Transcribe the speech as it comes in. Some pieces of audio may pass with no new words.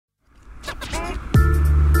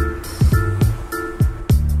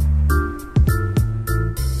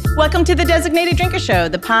Welcome to the Designated Drinker Show,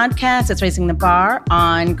 the podcast that's raising the bar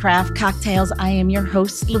on craft cocktails. I am your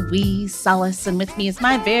host, Louise Solis, and with me is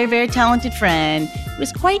my very, very talented friend who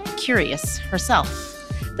is quite curious herself,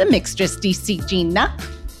 the mixtress DC Gina.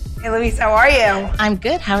 Hey, Louise, how are you? I'm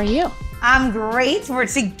good. How are you? I'm great. We're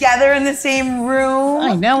together in the same room.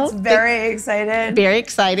 I know. It's very excited. Very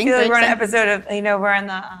exciting. I feel like we're on an episode of, we're in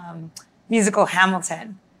the musical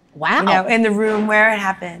Hamilton. Wow. In the room where it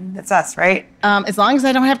happened. That's us, right? As long as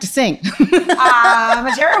I don't have to sing. I'm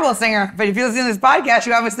a terrible singer, but if you listen to this podcast,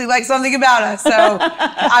 you obviously like something about us. So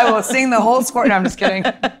I will sing the whole score. No, I'm just kidding.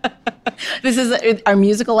 This is our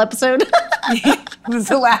musical episode. This is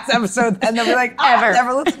the last episode, and they'll be like, I'm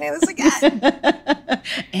never listening to this again.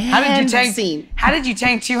 How did you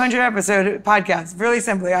tank 200 episode podcast? Really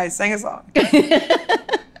simply, I sang a song.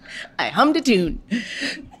 I hummed a tune.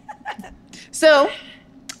 So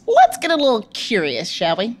let's get a little curious,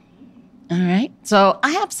 shall we? All right. So I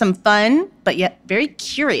have some fun, but yet very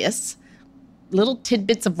curious little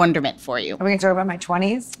tidbits of wonderment for you. Are we going to talk about my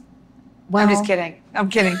 20s? Well, I'm just kidding. I'm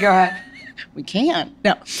kidding. Go ahead. We can't.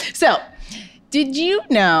 No. So, did you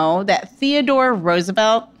know that Theodore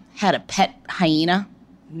Roosevelt had a pet hyena?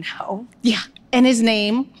 No. Yeah. And his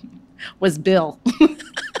name was Bill.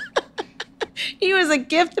 He was a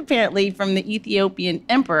gift, apparently, from the Ethiopian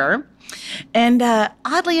emperor. And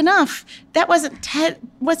oddly enough, that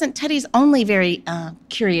wasn't Teddy's only very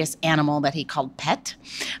curious animal that he called pet.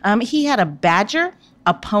 He had a badger,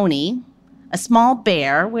 a pony, a small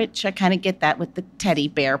bear, which I kind of get that with the teddy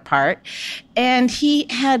bear part. And he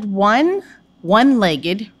had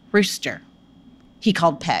one-legged rooster he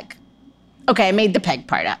called Peg. Okay, I made the Peg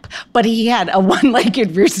part up, but he had a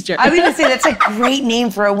one-legged rooster. I was going to say, that's a great name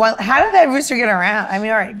for a one. How did that rooster get around? I mean,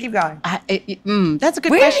 all right, keep going. That's a good question.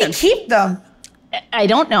 Where did he keep them? I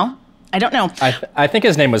don't know. I think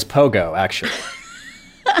his name was Pogo, actually.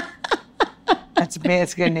 That's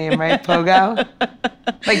a good name, right? Pogo?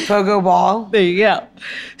 Like Pogo Ball? There you go.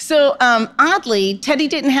 So, oddly, Teddy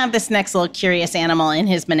didn't have this next little curious animal in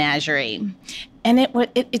his menagerie. And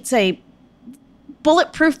it's a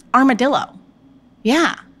bulletproof armadillo.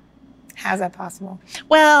 Yeah. How's that possible?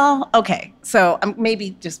 Well, okay. So I'm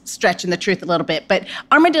maybe just stretching the truth a little bit, but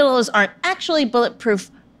armadillos aren't actually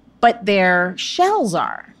bulletproof, but their shells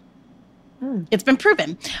are. It's been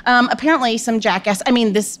proven. Apparently some jackass,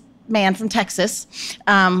 this man from Texas,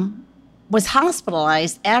 was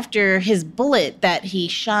hospitalized after his bullet that he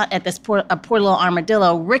shot at this poor little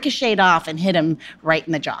armadillo ricocheted off and hit him right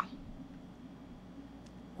in the jaw.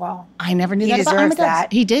 Wow. I never knew he that about armadillos.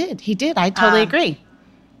 That. He did. I totally agree.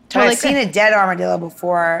 I've seen a dead armadillo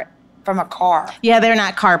before from a car. Yeah, they're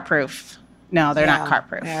not car proof. No, they're not car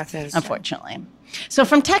proof, yeah, unfortunately. So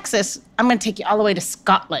from Texas, I'm going to take you all the way to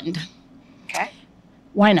Scotland. Okay.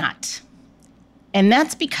 Why not? And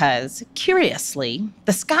that's because, curiously,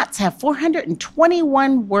 the Scots have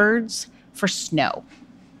 421 words for snow.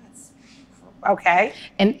 Okay.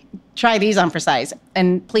 And try these on for size.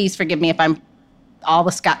 And please forgive me if I'm all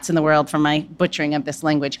the Scots in the world for my butchering of this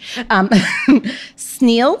language.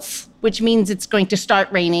 Sneels, which means it's going to start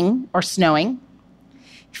raining or snowing.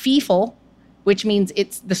 Feefle, which means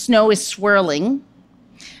the snow is swirling.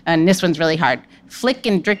 And this one's really hard. Flick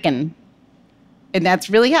and dricken. And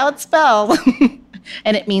that's really how it's spelled.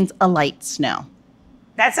 And it means a light snow.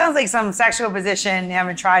 That sounds like some sexual position you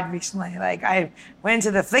haven't tried recently. Like I went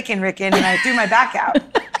into the flickin' rickin' and I threw my back out.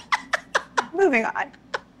 Moving on.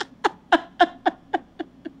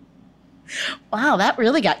 Wow, that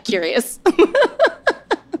really got curious.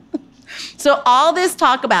 So all this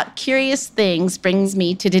talk about curious things brings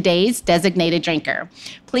me to today's designated drinker.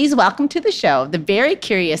 Please welcome to the show the very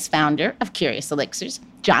curious founder of Curious Elixirs,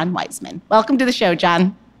 John Wiseman. Welcome to the show,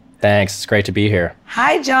 John. Thanks. It's great to be here.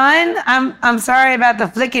 Hi, John. I'm sorry about the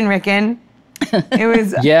flickin' rickin'. It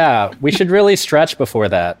was Yeah, we should really stretch before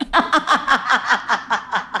that.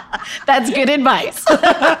 That's good advice.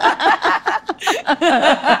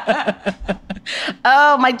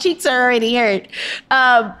 Oh, my cheeks are already hurt.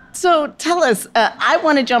 So tell us, I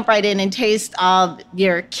want to jump right in and taste all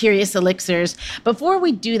your Curious Elixirs. Before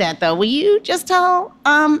we do that, though, will you just tell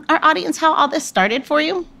our audience how all this started for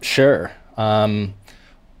you? Sure. Well,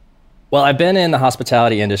 I've been in the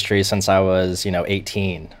hospitality industry since I was,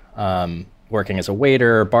 18, working as a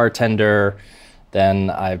waiter, bartender. Then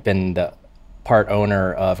I've been the part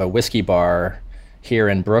owner of a whiskey bar here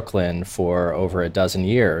in Brooklyn for over a dozen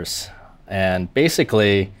years. And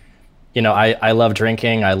basically, I love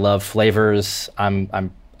drinking. I love flavors. I'm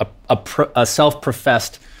a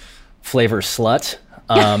self-professed flavor slut.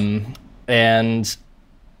 And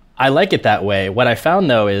I like it that way. What I found,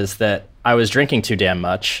 though, is that I was drinking too damn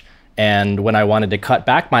much. And when I wanted to cut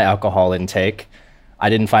back my alcohol intake, I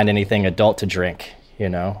didn't find anything adult to drink.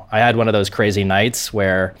 I had one of those crazy nights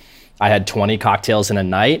where I had 20 cocktails in a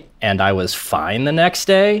night and I was fine the next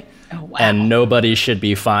day. Oh, wow. And nobody should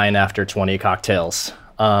be fine after 20 cocktails.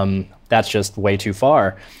 That's just way too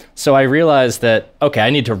far. So I realized that, okay, I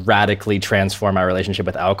need to radically transform my relationship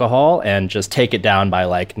with alcohol and just take it down by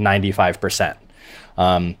like 95%.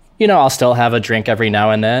 I'll still have a drink every now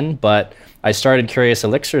and then, but I started Curious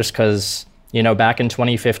Elixirs because, back in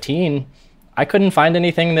 2015, I couldn't find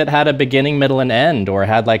anything that had a beginning, middle, and end, or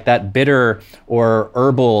had like that bitter or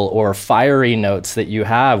herbal or fiery notes that you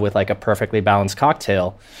have with like a perfectly balanced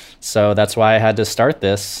cocktail. So that's why I had to start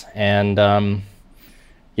this. And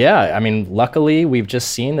luckily we've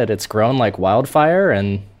just seen that it's grown like wildfire,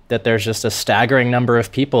 and that there's just a staggering number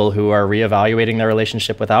of people who are reevaluating their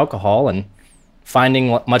relationship with alcohol and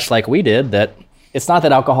finding, much like we did, that it's not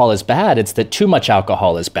that alcohol is bad, it's that too much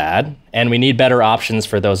alcohol is bad, and we need better options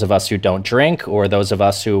for those of us who don't drink, or those of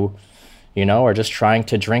us who, are just trying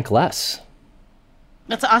to drink less.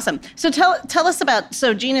 That's awesome. So tell us about,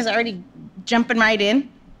 so Gina's already jumping right in,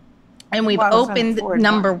 and we've opened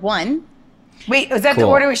number 1. Wait, is that Cool. the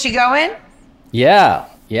order we should go in? Yeah,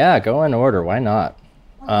 go in order, why not?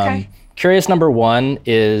 Okay. Curious number 1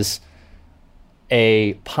 is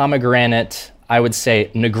a pomegranate, I would say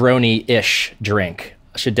Negroni-ish drink.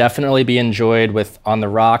 Should definitely be enjoyed on the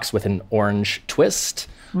rocks with an orange twist.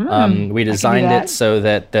 We designed it so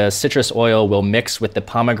that the citrus oil will mix with the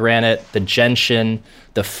pomegranate, the gentian,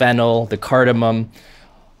 the fennel, the cardamom,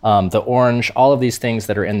 the orange, all of these things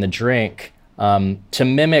that are in the drink, to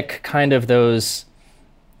mimic kind of those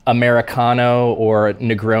Americano or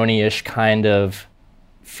Negroni-ish kind of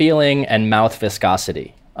feeling and mouth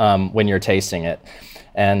viscosity when you're tasting it.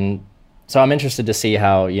 And so I'm interested to see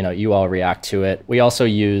how you all react to it. We also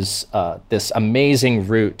use this amazing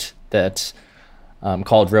root that's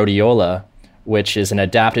called rhodiola, which is an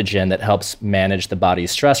adaptogen that helps manage the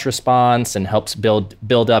body's stress response and helps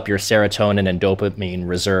build up your serotonin and dopamine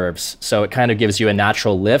reserves. So it kind of gives you a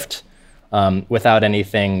natural lift without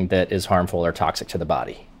anything that is harmful or toxic to the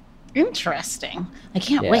body. Interesting. I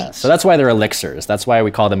can't wait. So that's why they're elixirs. That's why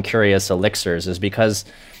we call them Curious Elixirs, is because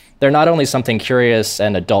they're not only something curious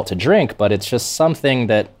and adult to drink, but it's just something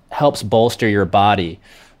that helps bolster your body.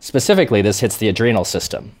 Specifically, this hits the adrenal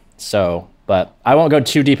system. So, but I won't go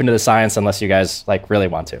too deep into the science unless you guys really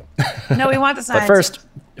want to. No, we want the science. But first,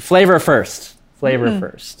 flavor first.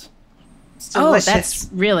 It's delicious. That's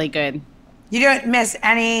really good. You don't miss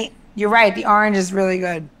any. You're right. The orange is really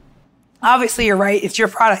good. Obviously, you're right. It's your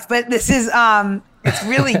product, but this is it's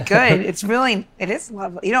really good. It is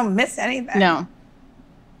lovely. You don't miss anything. No.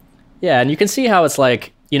 Yeah, and you can see how it's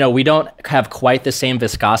we don't have quite the same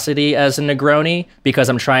viscosity as a Negroni because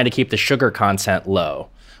I'm trying to keep the sugar content low.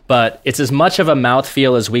 But it's as much of a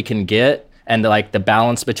mouthfeel as we can get, and the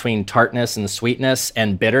balance between tartness and sweetness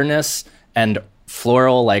and bitterness and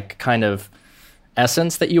floral kind of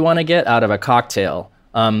essence that you want to get out of a cocktail.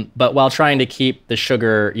 But while trying to keep the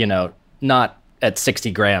sugar, not at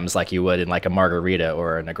 60 grams like you would in a margarita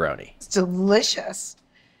or a Negroni. It's delicious.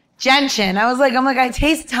 Gentian. I'm like, I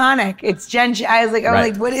taste tonic. It's gentian. I'm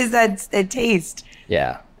like, what is that taste?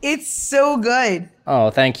 Yeah. It's so good.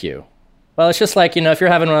 Oh, thank you. Well, it's just if you're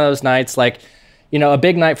having one of those nights, a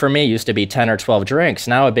big night for me used to be 10 or 12 drinks.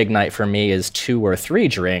 Now a big night for me is 2 or 3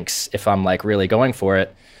 drinks if I'm really going for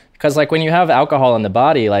it. Because when you have alcohol in the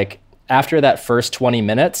body, after that first 20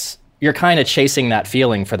 minutes, you're kind of chasing that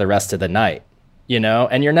feeling for the rest of the night,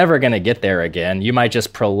 and you're never going to get there again. You might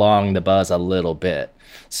just prolong the buzz a little bit.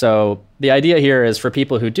 So the idea here is for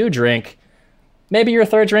people who do drink, maybe your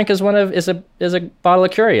third drink is a bottle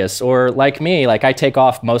of Curious, or like me, I take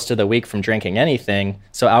off most of the week from drinking anything,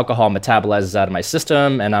 so alcohol metabolizes out of my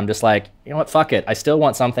system, and I'm just you know what, fuck it, I still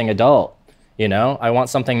want something adult, I want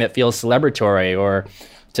something that feels celebratory or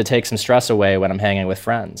to take some stress away when I'm hanging with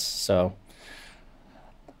friends. So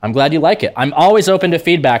I'm glad you like it. I'm always open to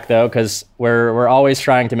feedback though, because we're always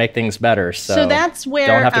trying to make things better. So that's where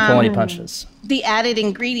don't have to pull any punches. The added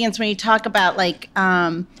ingredients, when you talk about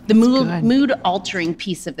the mood altering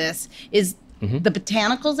piece of this, is the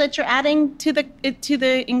botanicals that you're adding to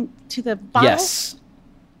the bottle.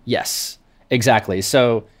 Yes, exactly.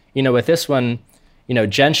 So with this one,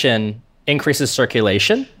 gentian increases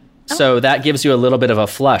circulation. So that gives you a little bit of a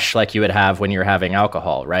flush like you would have when you're having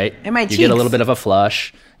alcohol, right? In my cheeks. You get a little bit of a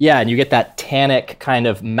flush. Yeah, and you get that tannic kind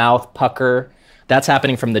of mouth pucker. That's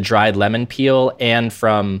happening from the dried lemon peel and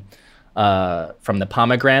from the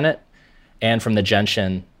pomegranate and from the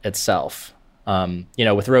gentian itself.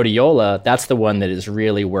 With rhodiola, that's the one that is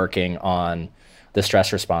really working on the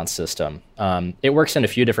stress response system. It works in a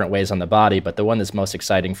few different ways on the body, but the one that's most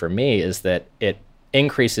exciting for me is that it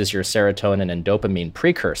increases your serotonin and dopamine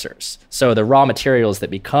precursors. So the raw materials that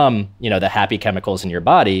become, the happy chemicals in your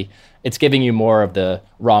body, it's giving you more of the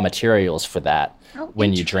raw materials for that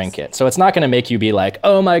when you drink it. So it's not going to make you be like,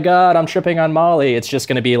 oh my God, I'm tripping on Molly. It's just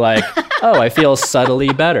going to be like, oh, I feel subtly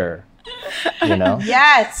better.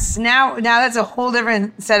 Yes. Now that's a whole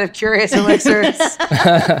different set of curious elixirs.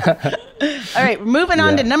 All right, moving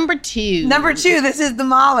on to number 2. Number 2, this is the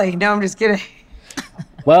Molly. No, I'm just kidding.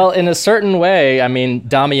 Well, in a certain way, I mean,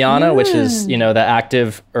 Damiana, which is, the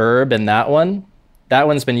active herb in that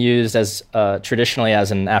one's been used as traditionally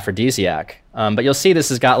as an aphrodisiac. But you'll see this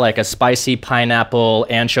has got like a spicy pineapple,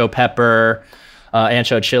 ancho pepper,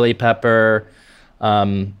 ancho chili pepper,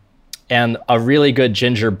 and a really good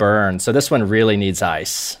ginger burn. So this one really needs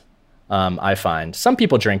ice, I find. Some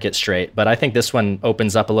people drink it straight, but I think this one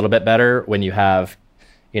opens up a little bit better when you have,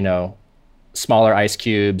 smaller ice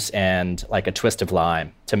cubes and like a twist of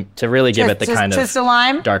lime to really give it the kind twist of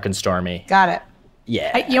lime? Dark and stormy. Got it.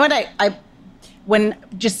 Yeah. You know what I when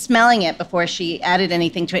just smelling it before she added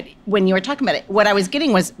anything to it, when you were talking about it, what I was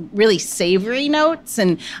getting was really savory notes.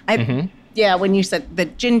 And when you said the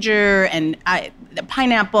ginger and the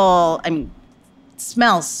pineapple, it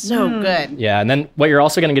smells so good. Yeah, and then what you're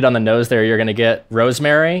also going to get on the nose there, you're going to get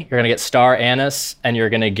rosemary, you're going to get star anise, and you're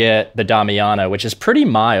going to get the Damiana, which is pretty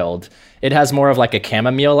mild. It has more of like a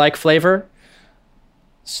chamomile-like flavor.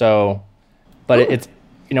 So, but it's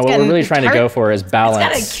what we're really trying to go for is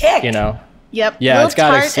balance. It's got a kick. Yep. Yeah, it's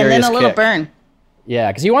got a serious and then a little kick. burn.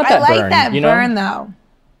 Yeah, because you want that burn. I like that burn though.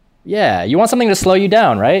 Yeah, you want something to slow you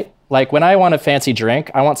down, right? Like when I want a fancy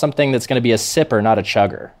drink, I want something that's going to be a sipper, not a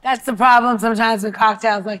chugger. That's the problem sometimes with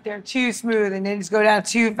cocktails. Like they're too smooth and they just go down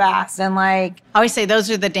too fast. And like I always say those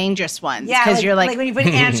are the dangerous ones. Yeah, because you're like when you put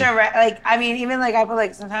ancho, even like I put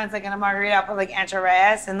like sometimes like in a margarita, I'll put like ancho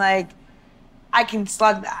reyes and like I can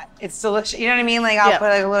slug that. It's delicious. You know what I mean? Like I'll put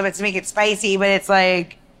like a little bit to make it spicy, but it's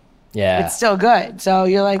like it's still good. So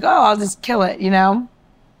you're like, oh, I'll just kill it.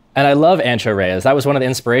 And I love ancho reyes. That was one of the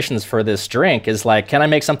inspirations for this drink is like, can I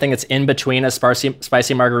make something that's in between a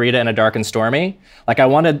spicy margarita and a dark and stormy? Like I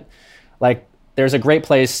wanted, there's a great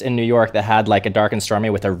place in New York that had like a dark and stormy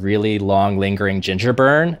with a really long lingering ginger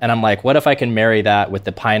burn. And I'm like, what if I can marry that with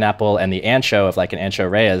the pineapple and the ancho of like an ancho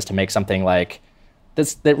reyes to make something like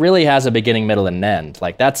this that really has a beginning, middle, and end.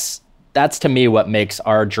 Like that's to me what makes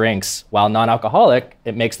our drinks, while non-alcoholic,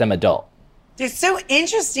 it makes them adult. It's so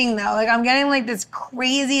interesting though. Like I'm getting like this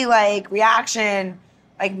crazy like reaction,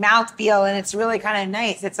 like mouthfeel, and it's really kind of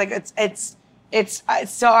nice. It's like it's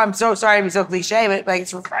so I'm so sorry to be so cliche, but like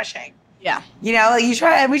it's refreshing. Yeah. We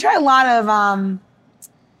try a lot of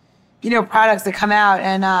products that come out,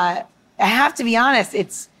 and I have to be honest,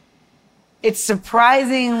 it's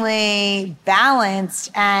surprisingly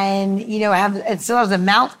balanced, and it still has a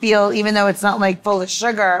mouthfeel, even though it's not like full of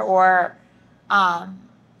sugar or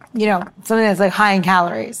something that's like high in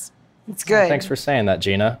calories. It's good. Thanks for saying that,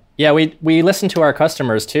 Gina. Yeah, we listen to our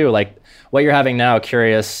customers too. Like what you're having now,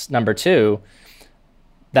 Curious number 2,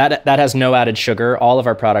 that has no added sugar. All of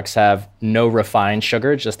our products have no refined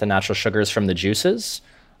sugar, just the natural sugars from the juices.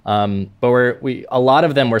 But a lot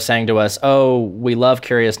of them were saying to us, oh, we love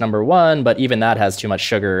Curious number 1, but even that has too much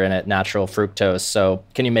sugar in it, natural fructose. So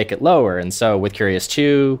can you make it lower? And so with Curious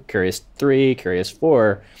 2, Curious 3, Curious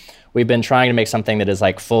 4, we've been trying to make something that is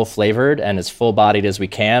like full flavored and as full bodied as we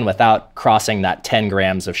can without crossing that 10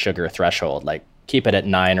 grams of sugar threshold. Like keep it at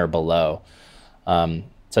 9 or below. So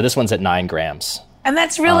this one's at 9 grams. And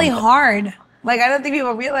that's really hard. Like I don't think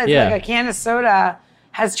people realize like a can of soda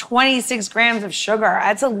has 26 grams of sugar.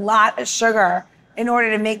 That's a lot of sugar in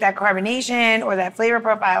order to make that carbonation or that flavor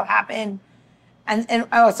profile happen. And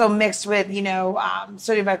also mixed with,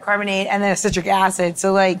 sodium bicarbonate and then a citric acid.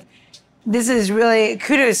 So like, this is really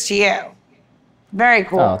kudos to you. Very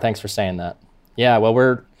cool. Oh, thanks for saying that. Yeah,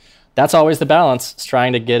 well, that's always the balance. It's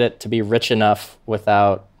trying to get it to be rich enough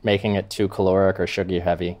without making it too caloric or sugar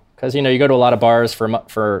heavy. Because, you go to a lot of bars for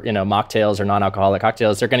mocktails or non-alcoholic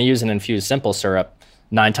cocktails, they're going to use an infused simple syrup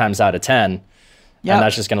 9 times out of 10. Yep. And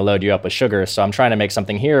that's just going to load you up with sugar. So I'm trying to make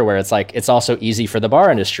something here where it's like, it's also easy for the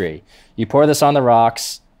bar industry. You pour this on the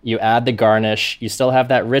rocks, you add the garnish, you still have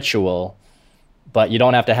that ritual, but you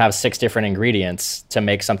don't have to have 6 different ingredients to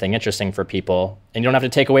make something interesting for people. And you don't have to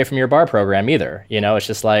take away from your bar program either. It's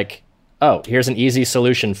just like, oh, here's an easy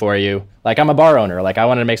solution for you. Like I'm a bar owner. Like I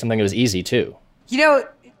wanted to make something that was easy too.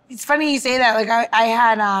 It's funny you say that. Like I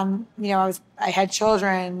had, I had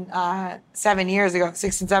children 7 years ago,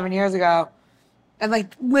 6 and 7 years ago. And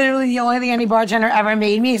like literally the only thing any bartender ever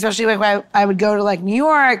made me, especially like when I would go to like New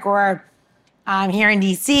York or here in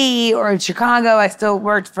DC or in Chicago, I still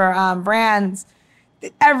worked for brands.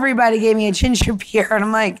 Everybody gave me a ginger beer, and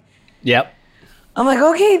I'm like, yep.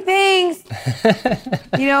 Okay, thanks.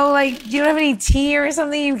 Do you don't have any tea or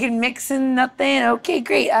something you can mix in nothing? Okay,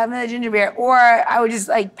 great. I'm a ginger beer. Or I would just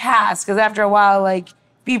pass, because after a while,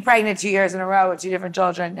 be pregnant 2 years in a row with 2 different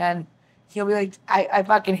children, and he'll be like, I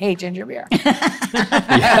fucking hate ginger beer.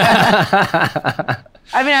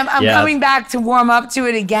 I mean, I'm coming back to warm up to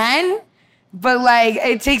it again, but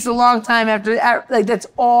it takes a long time after, that's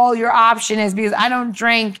all your option is, because I don't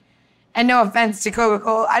drink. And no offense to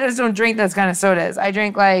Coca-Cola, I just don't drink those kind of sodas. I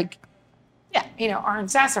drink orange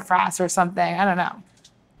sassafras or something. I don't know.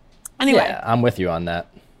 Anyway. Yeah, I'm with you on that.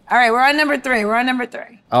 All right, we're on number 3.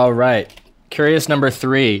 All right. Curious number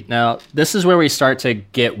 3. Now, this is where we start to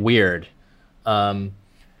get weird.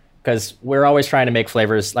 Because we're always trying to make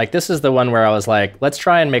flavors. This is the one where I was like, let's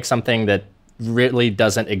try and make something that really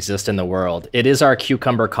doesn't exist in the world. It is our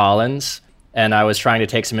cucumber Collins. And I was trying to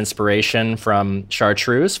take some inspiration from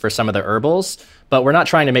chartreuse for some of the herbals, but we're not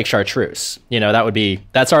trying to make chartreuse.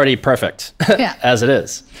 That's already perfect as it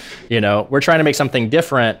is. We're trying to make something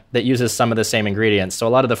different that uses some of the same ingredients. So a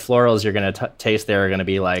lot of the florals you're going to taste there are going to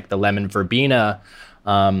be like the lemon verbena.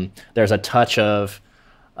 There's a touch of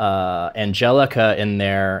angelica in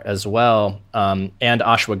there as well, and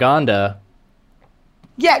ashwagandha.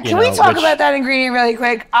 Yeah, can we talk about that ingredient really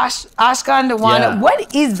quick? Ashwagandha. Yeah.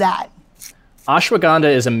 What is that? Ashwagandha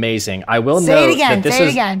is amazing. I will note that this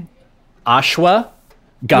is ashwagandha.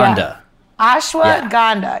 Yeah.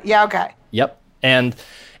 Ashwagandha. Yeah, okay. Yep. And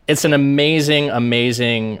it's an amazing,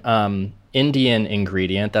 amazing Indian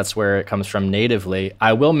ingredient. That's where it comes from natively.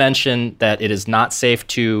 I will mention that it is not safe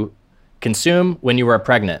to consume when you are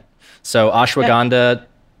pregnant. So ashwagandha,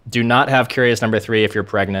 do not have curious number 3 if you're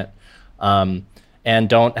pregnant. And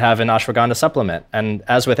don't have an ashwagandha supplement. And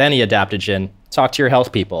as with any adaptogen, talk to your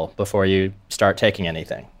health people before you start taking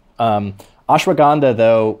anything. Ashwagandha,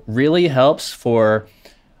 though, really helps for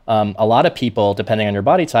a lot of people, depending on your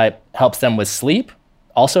body type, helps them with sleep,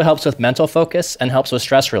 also helps with mental focus, and helps with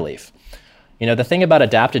stress relief. The thing about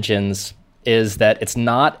adaptogens is that it's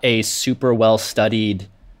not a super well-studied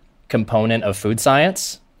component of food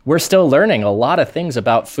science. We're still learning a lot of things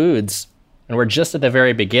about foods, and we're just at the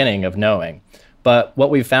very beginning of knowing. But what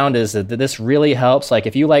we've found is that this really helps.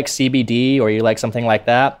 If you like CBD or you like something like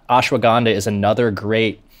that, ashwagandha is another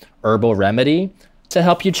great herbal remedy to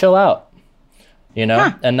help you chill out.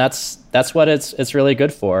 And that's what it's really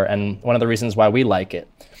good for, and one of the reasons why we like it.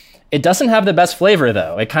 It doesn't have the best flavor,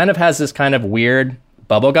 though. It kind of has this kind of weird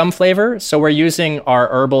bubblegum flavor, so we're using our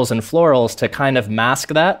herbals and florals to kind of mask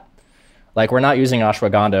that. We're not using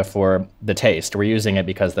ashwagandha for the taste. We're using it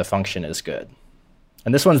because the function is good.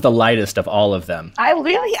 And this one's the lightest of all of them. I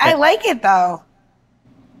like it though.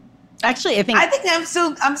 Actually, I think I'm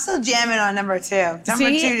still jamming on number 2. Number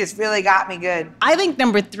 2 just really got me good. I think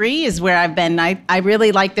number 3 is where I've been. I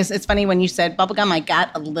really like this. It's funny when you said bubblegum, I got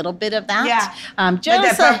a little bit of that. Yeah.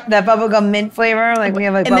 Just that bubblegum mint flavor, we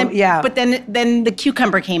have But then the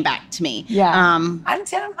cucumber came back to me. Yeah. I'm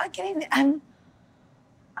not kidding.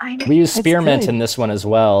 We use spearmint in this one as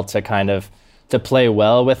well to play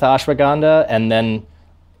well with ashwagandha, and then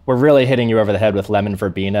we're really hitting you over the head with lemon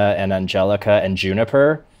verbena and angelica and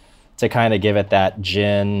juniper to kind of give it that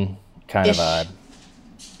gin kind of vibe.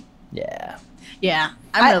 Yeah. Yeah.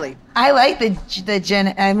 I like the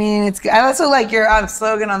gin. I mean, I also like your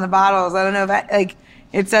slogan on the bottles. I don't know if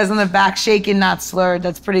it says on the back, shaken, not slurred.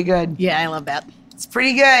 That's pretty good. Yeah, I love that. It's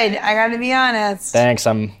pretty good. I got to be honest. Thanks.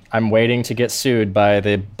 I'm waiting to get sued by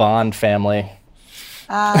the Bond family.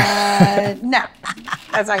 No,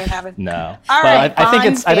 that's not gonna happen. No. All right. I think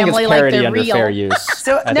it's parody under fair use.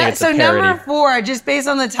 So number 4, just based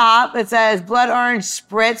on the top, it says blood orange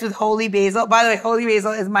spritz with holy basil. By the way, holy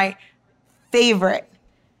basil is my favorite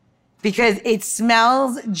because it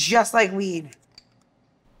smells just like weed,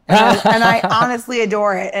 and I honestly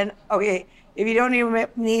adore it. And okay, if you don't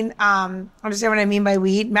even understand what I mean by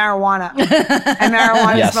weed, marijuana, and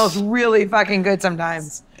marijuana smells really fucking good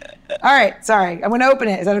sometimes. All right, sorry. I'm going to open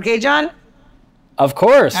it. Is that okay, John? Of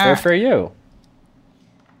course. They're for you. All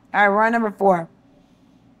right, we're on number 4.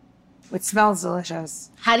 It smells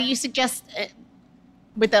delicious. How do you suggest it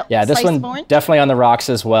with the this one orange? Definitely on the rocks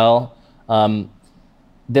as well.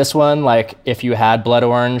 This one, if you had blood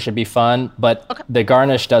orange, it'd be fun. But the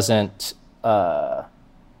garnish doesn't,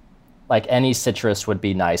 any citrus would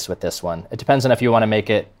be nice with this one. It depends on if you want to make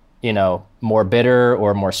it, more bitter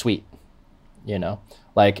or more sweet,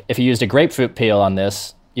 if you used a grapefruit peel on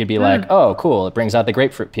this, you'd be like, oh, cool. It brings out the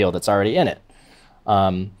grapefruit peel that's already in it.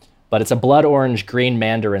 But it's a blood orange green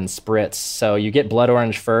mandarin spritz. So you get blood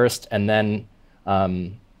orange first, and then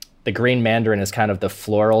The green mandarin is kind of the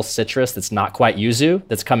floral citrus that's not quite yuzu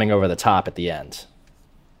that's coming over the top at the end.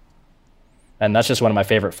 And that's just one of my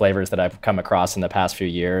favorite flavors that I've come across in the past few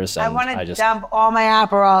years. And I want to dump all my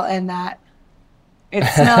Aperol in that. It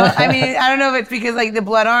smells, I mean, I don't know if it's because like the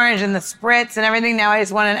blood orange and the spritz and everything. Now I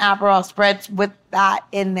just want an Aperol spritz with that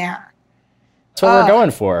in there. That's what we're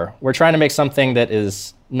going for. We're trying to make something that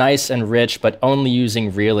is nice and rich, but only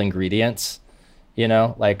using real ingredients. You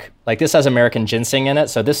know, like this has American ginseng in it.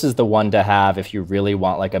 So this is the one to have if you really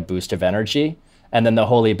want like a boost of energy. And then the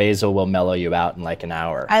holy basil will mellow you out in like an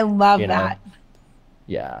hour. I love that.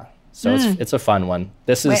 Yeah. So it's a fun one.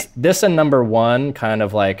 This and number one kind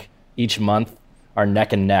of like each month are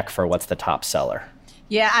neck and neck for what's the top seller.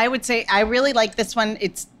 Yeah, I would say I really like this one.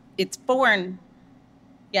 It's 4 and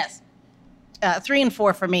yes, 3 and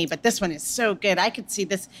 4 for me. But this one is so good. I could see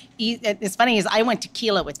this. It's funny is I went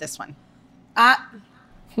tequila with this one.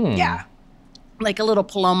 Yeah, like a little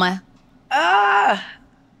Paloma.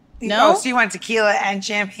 No, No? so you want tequila and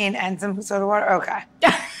champagne and some soda water? Okay.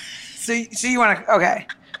 so you want to? Okay,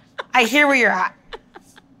 I hear where you're at.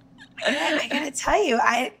 I gotta tell you,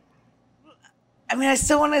 I mean, I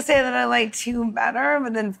still want to say that I like 2 better,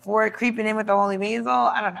 but then 4 creeping in with the holy basil.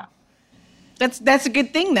 I don't know. That's a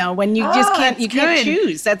good thing though. When you just can't good.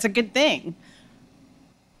 choose. That's a good thing.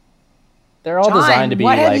 They're all John, designed to be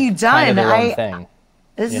what have like you kind of done? their own thing.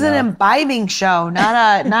 This is an imbibing show,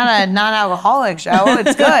 not a non-alcoholic show.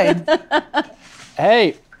 It's good.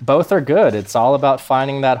 Hey, both are good. It's all about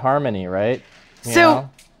finding that harmony, right? You know?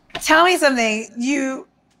 Tell me something. You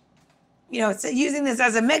know, so using this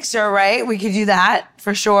as a mixer, right? We could do that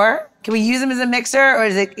for sure. Can we use them as a mixer, or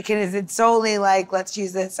is it solely like let's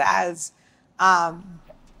use this as?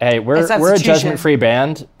 Hey, we're a judgment-free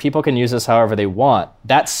band. People can use this however they want.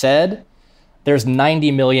 That said, there's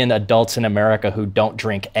 90 million adults in America who don't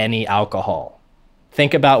drink any alcohol.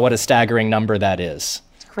 Think about what a staggering number that is.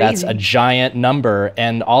 That's a giant number.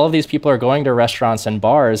 And all of these people are going to restaurants and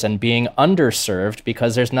bars and being underserved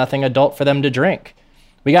because there's nothing adult for them to drink.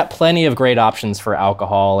 We got plenty of great options for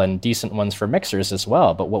alcohol and decent ones for mixers as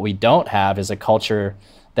well. But what we don't have is a culture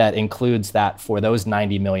that includes that for those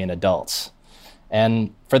 90 million adults.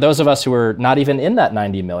 And for those of us who are not even in that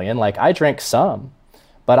 90 million, like I drink some,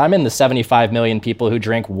 but I'm in the 75 million people who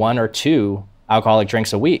drink 1 or 2 alcoholic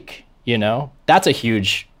drinks a week. You know, that's a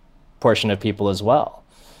huge portion of people as well.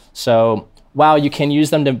 So while you can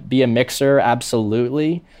use them to be a mixer,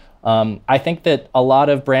 absolutely. I think that a lot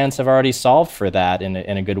of brands have already solved for that in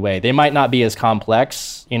a good way. They might not be as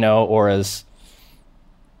complex, you know, or as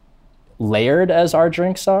layered as our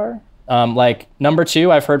drinks are. Like number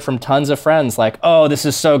 2, I've heard from tons of friends like, oh, this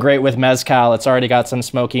is so great with mezcal. It's already got some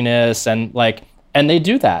smokiness and they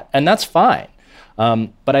do that, and that's fine.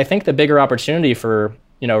 But I think the bigger opportunity for,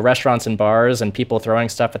 you know, restaurants and bars and people throwing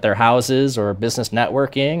stuff at their houses or business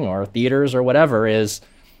networking or theaters or whatever is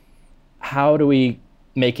how do we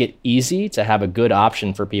make it easy to have a good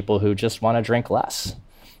option for people who just want to drink less,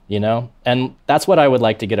 you know? And that's what I would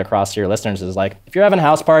like to get across to your listeners is like, if you're having a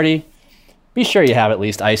house party, be sure you have at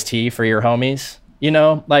least iced tea for your homies. You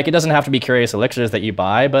know, like it doesn't have to be Curious Elixirs that you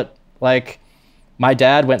buy, but like my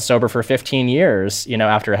dad went sober for 15 years, you know,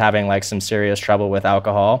 after having like some serious trouble with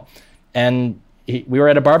alcohol. And we were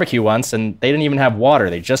at a barbecue once and they didn't even have water.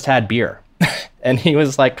 They just had beer. And he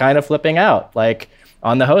was like kind of flipping out, like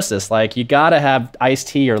on the hostess, like you got to have iced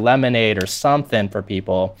tea or lemonade or something for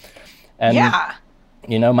people. And,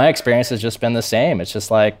 you know, my experience has just been the same. It's just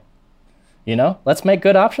like, you know, let's make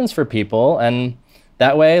good options for people. And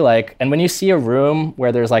that way, like, and when you see a room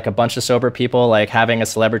where there's like a bunch of sober people, like having a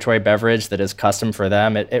celebratory beverage that is custom for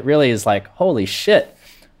them, it really is like, holy shit,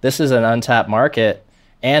 this is an untapped market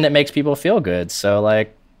and it makes people feel good. So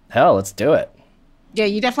like, hell, let's do it. Yeah,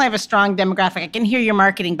 you definitely have a strong demographic. I can hear your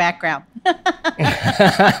marketing background.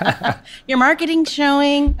 Your marketing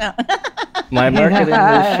showing. Oh. My marketing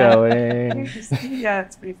is showing. Yeah,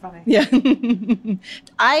 it's pretty funny. Yeah.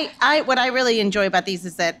 What I really enjoy about these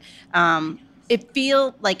is that it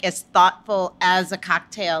feels like as thoughtful as a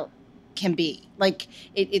cocktail can be. Like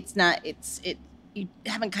you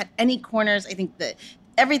haven't cut any corners. I think that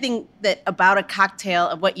everything that about a cocktail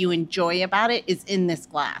of what you enjoy about it is in this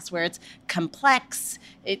glass, where it's complex,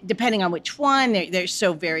 depending on which one. They're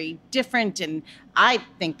so very different, and I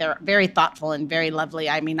think they're very thoughtful and very lovely.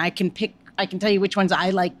 I mean, I can tell you which ones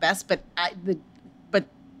I like best, but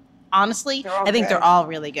honestly, I think they're all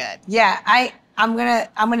really good. Yeah, I'm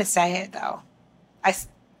gonna say it though.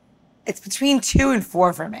 It's between 2 and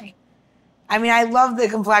 4 for me. I mean, I love the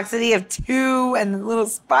complexity of 2 and the little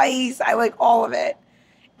spice. I like all of it.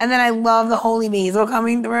 And then I love the holy basil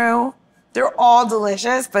coming through. They're all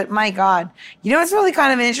delicious, but my God. You know what's really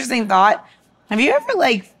kind of an interesting thought? Have you ever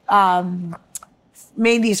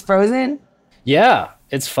made these frozen? Yeah,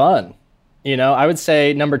 it's fun. I would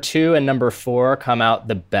say number 2 and number 4 come out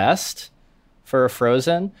the best for a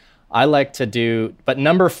frozen. I like to do, but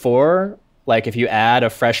number 4, like if you add a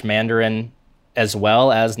fresh mandarin as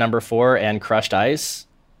well as number 4 and crushed ice,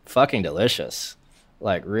 fucking delicious.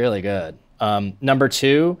 Like really good. Number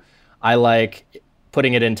 2, I like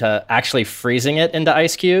putting it into actually freezing it into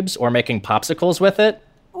ice cubes or making popsicles with it.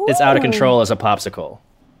 Ooh. It's out of control as a popsicle.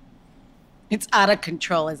 It's out of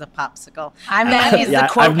control as a popsicle.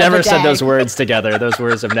 I've never said those words together. Those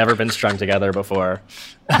words have never been strung together before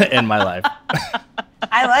in my life.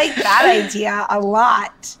 I like that idea a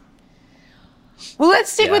lot. Well,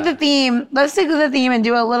 let's stick with the theme. Let's stick with the theme and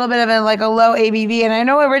do a little bit of a low ABV. And I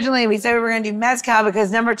know originally we said we were going to do mezcal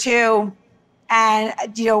because number 2 and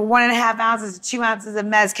 1.5 ounces to 2 ounces of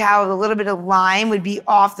mezcal with a little bit of lime would be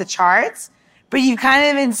off the charts. But you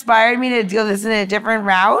kind of inspired me to do this in a different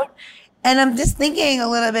route. And I'm just thinking a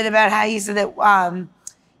little bit about how you said that,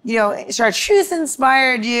 chartreuse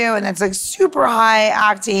inspired you, and that's like super high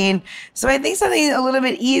octane. So I think something a little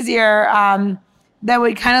bit easier that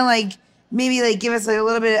would kind of maybe give us a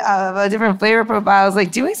little bit of a different flavor profile is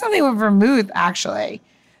doing something with vermouth, actually.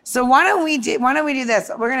 So why don't we do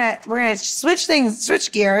this? We're gonna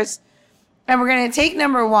switch gears, and we're gonna take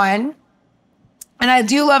number 1. And I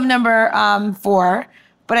do love number 4,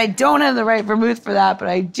 but I don't have the right vermouth for that. But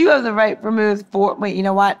I do have the right vermouth for. Wait, you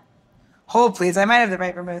know what? Hold, please. I might have the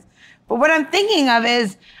right vermouth. But what I'm thinking of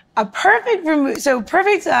is a perfect vermouth. So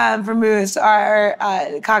perfect vermouths are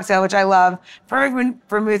cocktail, which I love. Perfect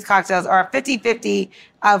vermouth cocktails are 50-50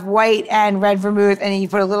 of white and red vermouth, and then you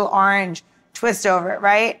put a little orange twist over it,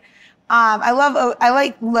 right? I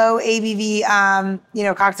like low ABV,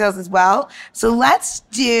 cocktails as well. So let's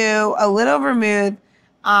do a little vermouth.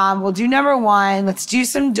 We'll do number 1. Let's do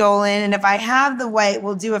some Dolan. And if I have the white,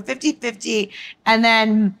 we'll do a 50-50. And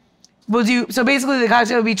then we'll do, so basically the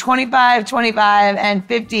cocktail would be 25, 25, and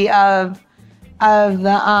 50 of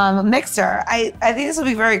the mixer. I think this will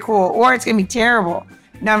be very cool, or it's going to be terrible.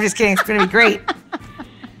 No, I'm just kidding. It's going to be great.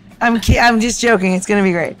 I'm just joking. It's going to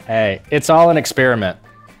be great. Hey, it's all an experiment,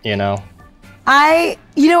 It's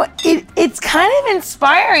kind of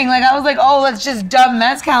inspiring. I was like, oh, let's just dump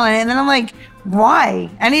mezcal in it. And then I'm like,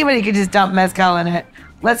 why? Anybody could just dump mezcal in it.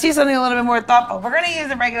 Let's do something a little bit more thoughtful. We're going to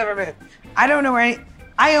use a regular vermouth. I don't know where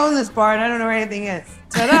I own this bar and I don't know where anything is.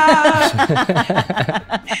 Ta-da!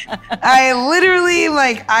 I literally,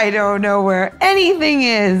 I don't know where anything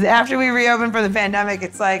is. After we reopened for the pandemic,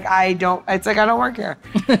 it's like I don't work here.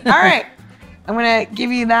 All right. I'm going to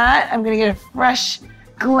give you that. I'm going to get a fresh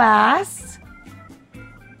glass.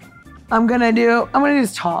 I'm gonna do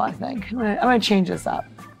this tall, I think. I'm gonna change this up.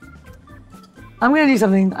 I'm gonna do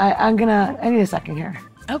something. I need a second here.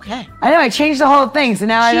 Okay. I know I changed the whole thing, so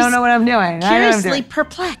now I don't know what I'm doing. Curiously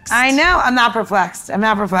perplexed. I know. I'm not perplexed. I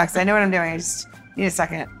know what I'm doing. I just need a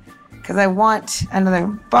second. Because I want another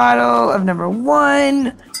bottle of number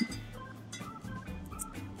 1.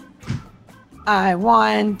 I'm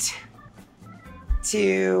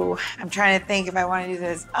trying to think if I want to do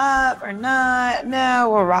this up or not. No,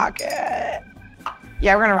 we'll rock it.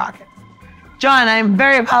 Yeah, we're going to rock it. John, I'm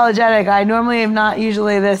very apologetic. I normally am not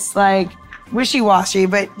usually this wishy-washy,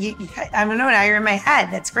 but I don't know, now you're in my head.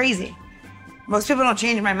 That's crazy. Most people don't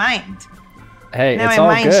change my mind. Hey, now it's my all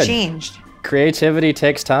mind's good. Changed. Creativity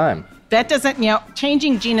takes time. That doesn't,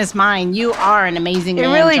 changing Gina's mind. You are an amazing man,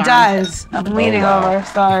 It really John. does. I'm leaning over.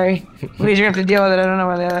 Sorry. Please, you're going to have to deal with it. I don't know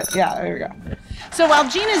where the other... Yeah, there we go. So while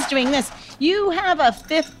Gina's doing this, you have a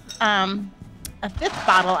fifth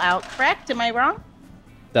bottle out, correct? Am I wrong?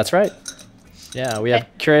 That's right. Yeah, we have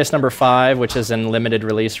Curious number 5, which is in limited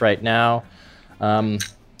release right now.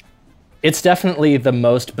 It's definitely the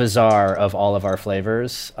most bizarre of all of our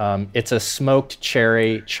flavors. It's a smoked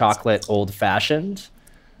cherry chocolate old-fashioned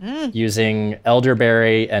using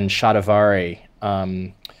elderberry and shatavari,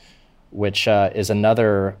 which is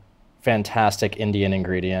another fantastic Indian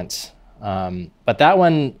ingredient. But that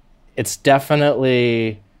one, it's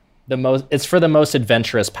definitely it's for the most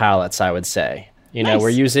adventurous palates, I would say. Nice. We're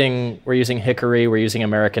using hickory, we're using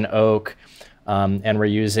American oak, and we're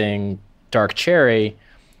using dark cherry.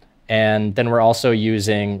 And then we're also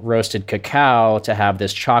using roasted cacao to have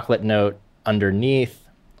this chocolate note underneath.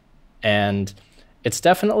 And it's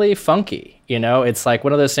definitely funky. It's like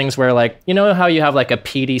one of those things where how you have a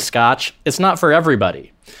peaty scotch? It's not for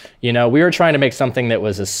everybody. We were trying to make something that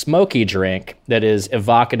was a smoky drink that is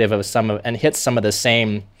evocative of and hits some of the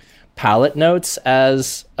same palate notes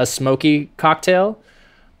as a smoky cocktail,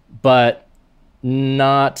 but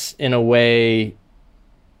not in a way.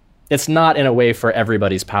 It's not in a way for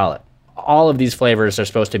everybody's palate. All of these flavors are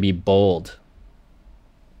supposed to be bold.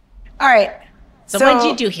 All right. So what did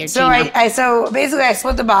you do here, Gina? So basically I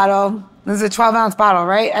split the bottle. This is a 12-ounce bottle,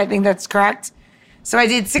 right? I think that's correct. So I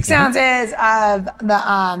did 6 ounces of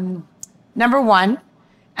the number 1,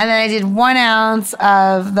 and then I did 1 ounce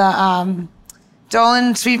of the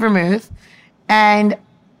Dolan Sweet Vermouth. And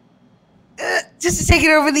just to take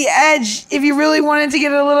it over the edge, if you really wanted to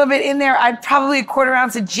get a little bit in there, I'd probably a 1/4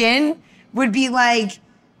 ounce of gin would be like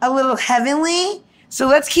a little heavenly. So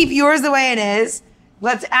let's keep yours the way it is.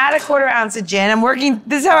 Let's add a 1/4 ounce of gin.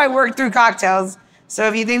 This is how I work through cocktails. So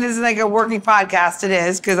if you think this is like a working podcast, it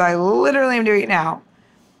is, because I literally am doing it now.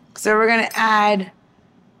 So we're going to add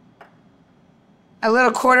a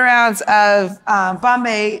little 1/4 ounce of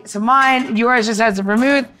Bombay to mine. Yours just has a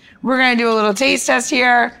vermouth. We're going to do a little taste test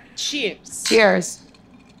here. Cheers. Cheers.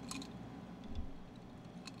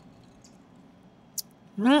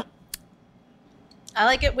 I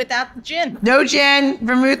like it without the gin. No gin,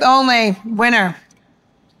 vermouth only. Winner.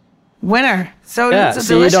 So Yeah, it's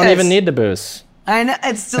so delicious. you don't even need the booze. I know,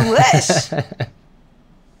 it's delish.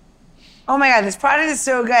 Oh my God, this product is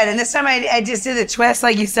so good. And this time I just did a twist,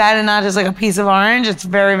 like you said, and not just like a piece of orange. It's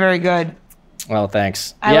very, very good. Well,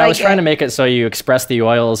 thanks. I was trying to make it so you express the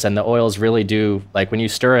oils, and the oils really do, like when you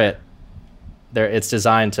stir it, it's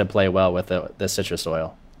designed to play well with the citrus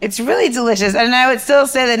oil. It's really delicious. And I would still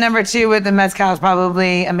say that number 2 with the mezcal is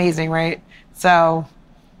probably amazing, right? So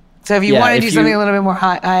if you want to do something a little bit more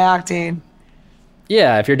high octane.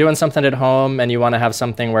 Yeah, if you're doing something at home and you want to have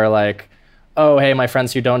something where like, oh, hey, my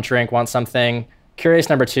friends who don't drink want something, Curious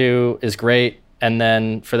number 2 is great. And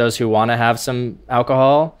then for those who want to have some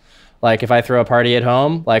alcohol, like if I throw a party at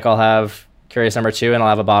home, like I'll have Curious number 2 and I'll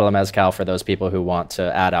have a bottle of mezcal for those people who want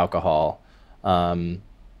to add alcohol. And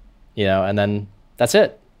then that's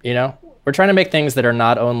it. We're trying to make things that are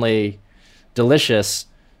not only delicious,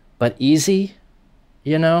 but easy,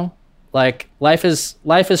 like life is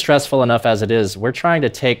stressful enough as it is. We're trying to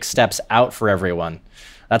take steps out for everyone.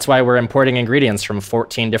 That's why we're importing ingredients from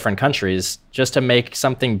 14 different countries just to make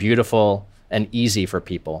something beautiful and easy for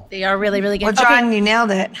people. They are really, really good. Well, John, you nailed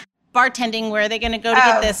it. Bartending, where are they going to go to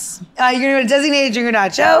get this? You're going to go to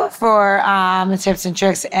designateddrinker.show for the tips and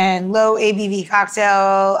tricks and low ABV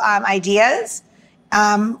cocktail ideas,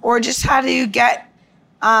 or just how to get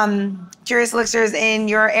Curious Elixirs in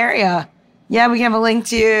your area. Yeah, we can have a link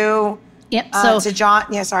to John.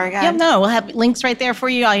 Yeah, sorry, guys. Yeah, no, we'll have links right there for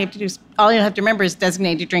you. All you have to remember is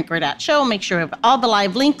designateddrinker.show. Make sure you have all the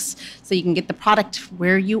live links so you can get the product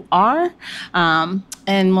where you are.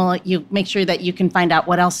 And you make sure that you can find out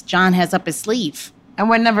what else John has up his sleeve. And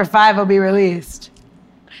when number 5 will be released.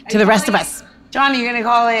 To the rest of us. Johnny, you're going to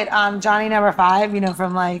call it Johnny number 5,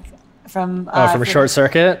 from Short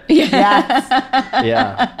Circuit? Yes.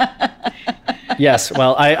 Yeah. Yes,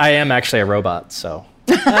 well, I am actually a robot, so.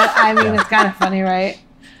 It's kind of funny, right?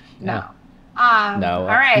 No. No. All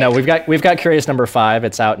right. No, we've got Curious number 5.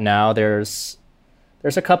 It's out now. There's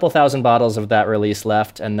a couple thousand bottles of that release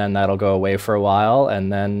left, and then that'll go away for a while,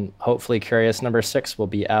 and then hopefully Curious number 6 will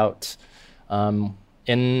be out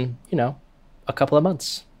in a couple of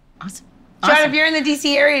months. Awesome. John, if you're in the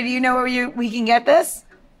DC area, do you know where we can get this?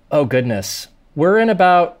 Oh goodness, we're in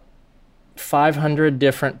about 500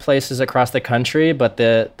 different places across the country, but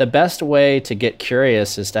the best way to get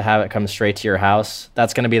Curious is to have it come straight to your house.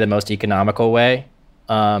 That's going to be the most economical way.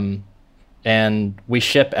 And we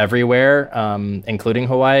ship everywhere, including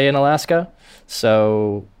Hawaii and Alaska.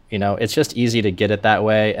 So, it's just easy to get it that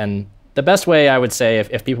way. And the best way I would say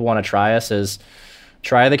if people want to try us is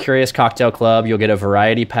try the Curious Cocktail Club. You'll get a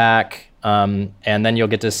variety pack. And then you'll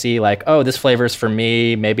get to see like, oh, this flavor's for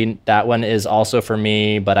me. Maybe that one is also for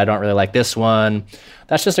me, but I don't really like this one.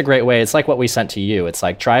 That's just a great way. It's like what we sent to you. It's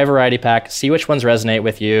like, try a variety pack, see which ones resonate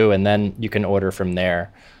with you, and then you can order from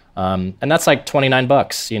there. And that's like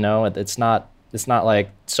 $29, It's not like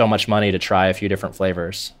so much money to try a few different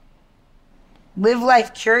flavors. Live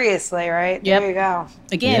life curiously, right? Yep. There you go.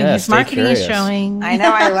 Again, his marketing is showing. I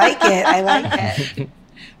know, I like it.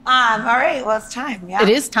 All right, well, it's time. Yeah, it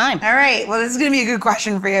is time. All right, well, this is going to be a good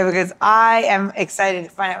question for you because I am excited to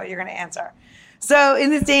find out what you're going to answer. So in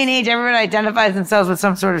this day and age, everyone identifies themselves with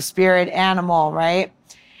some sort of spirit animal, right?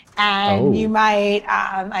 And you might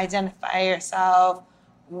identify yourself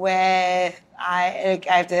with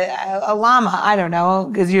a llama. I don't know,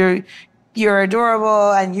 because you're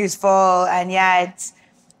adorable and useful, and yet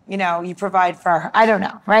you provide for. I don't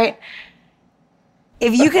know, right?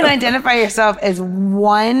 If you can identify yourself as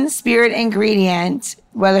one spirit ingredient,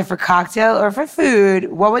 whether for cocktail or for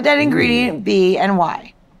food, what would that ingredient be and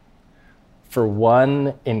why? For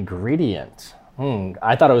one ingredient.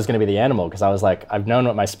 I thought it was going to be the animal because I was like, I've known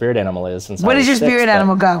what my spirit animal is since I was 6. What does your spirit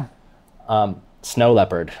animal go? Snow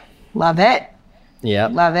leopard. Love it. Yeah.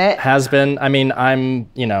 Love it. Has been. I mean,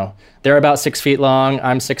 they're about 6 feet long.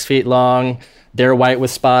 I'm 6 feet long. They're white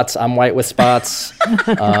with spots. I'm white with spots.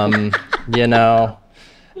 They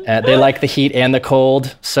like the heat and the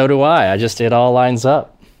cold. So do I. It all lines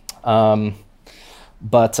up.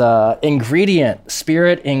 But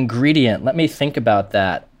spirit ingredient. Let me think about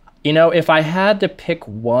that. If I had to pick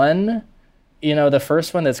one, the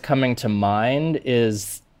first one that's coming to mind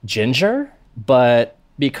is ginger, but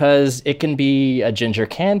because it can be a ginger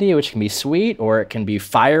candy, which can be sweet, or it can be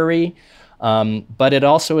fiery, but it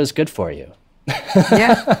also is good for you.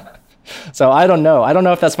 Yeah. So I don't know. I don't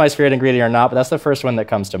know if that's my spirit ingredient or not, but that's the first one that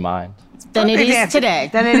comes to mind. Then it is today.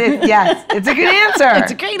 Then it is, yes. It's a good answer.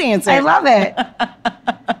 It's a great answer. I love it.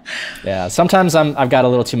 Yeah, sometimes I've got a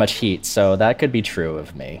little too much heat, so that could be true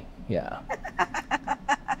of me. Yeah.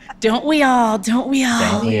 Don't we all? Don't we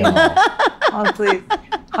all? Oh, please.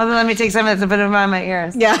 Hold on, let me take some of this and put it in my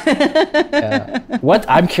ears. Yeah.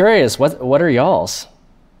 I'm curious. What are y'all's?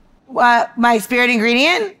 My spirit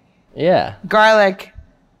ingredient? Yeah. Garlic.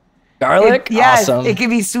 Garlic? Yes. Awesome. It can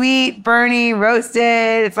be sweet, burny,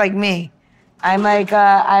 roasted. It's like me. I'm like,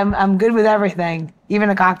 I'm good with everything, even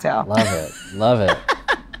a cocktail. Love it.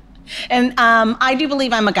 And I do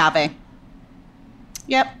believe I'm agave.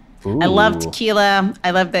 Yep. Ooh. I love tequila.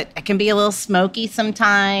 I love that it can be a little smoky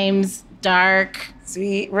sometimes, dark.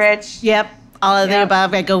 Sweet, rich. Yep. All of the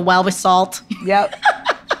above. I go well with salt. Yep.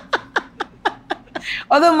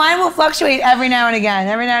 Although mine will fluctuate every now and again.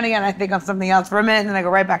 Every now and again, I think of something else for a minute, and then I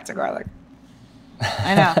go right back to garlic.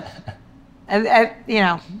 I know. I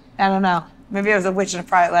don't know. Maybe I was a witch in a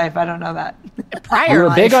prior life. I don't know that. You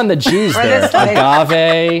were big on the G's there.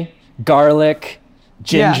 Agave, garlic,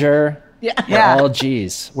 ginger. Yeah. We're all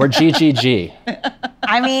G's. We're GGG.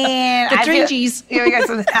 I mean, the three G's. Yeah, we got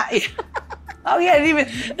something. Oh yeah, I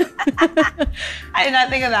did not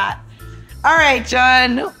think of that. All right,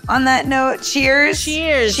 John. On that note, cheers.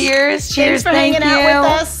 Cheers. Cheers. Thanks for hanging out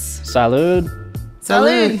with us. Salud.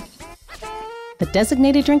 Salud. The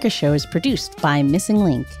Designated Drinker Show is produced by Missing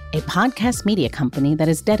Link, a podcast media company that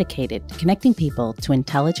is dedicated to connecting people to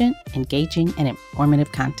intelligent, engaging, and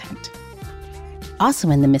informative content. Also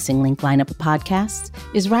in the Missing Link lineup of podcasts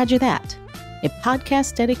is Roger That, a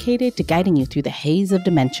podcast dedicated to guiding you through the haze of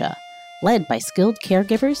dementia, led by skilled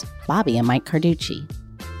caregivers Bobby and Mike Carducci.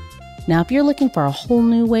 Now, if you're looking for a whole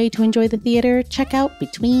new way to enjoy the theater, check out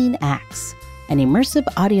Between Acts, an immersive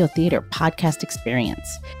audio theater podcast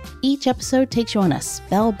experience. Each episode takes you on a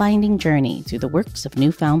spellbinding journey through the works of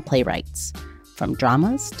newfound playwrights, from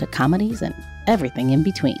dramas to comedies and everything in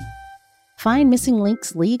between. Find Missing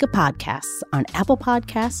Link's League of Podcasts on Apple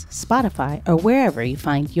Podcasts, Spotify, or wherever you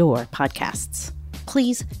find your podcasts.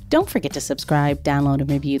 Please don't forget to subscribe, download, and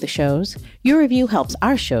review the shows. Your review helps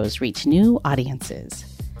our shows reach new audiences.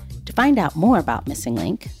 To find out more about Missing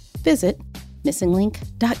Link, visit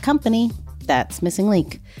missinglink.company. That's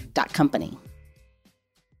missinglink.company.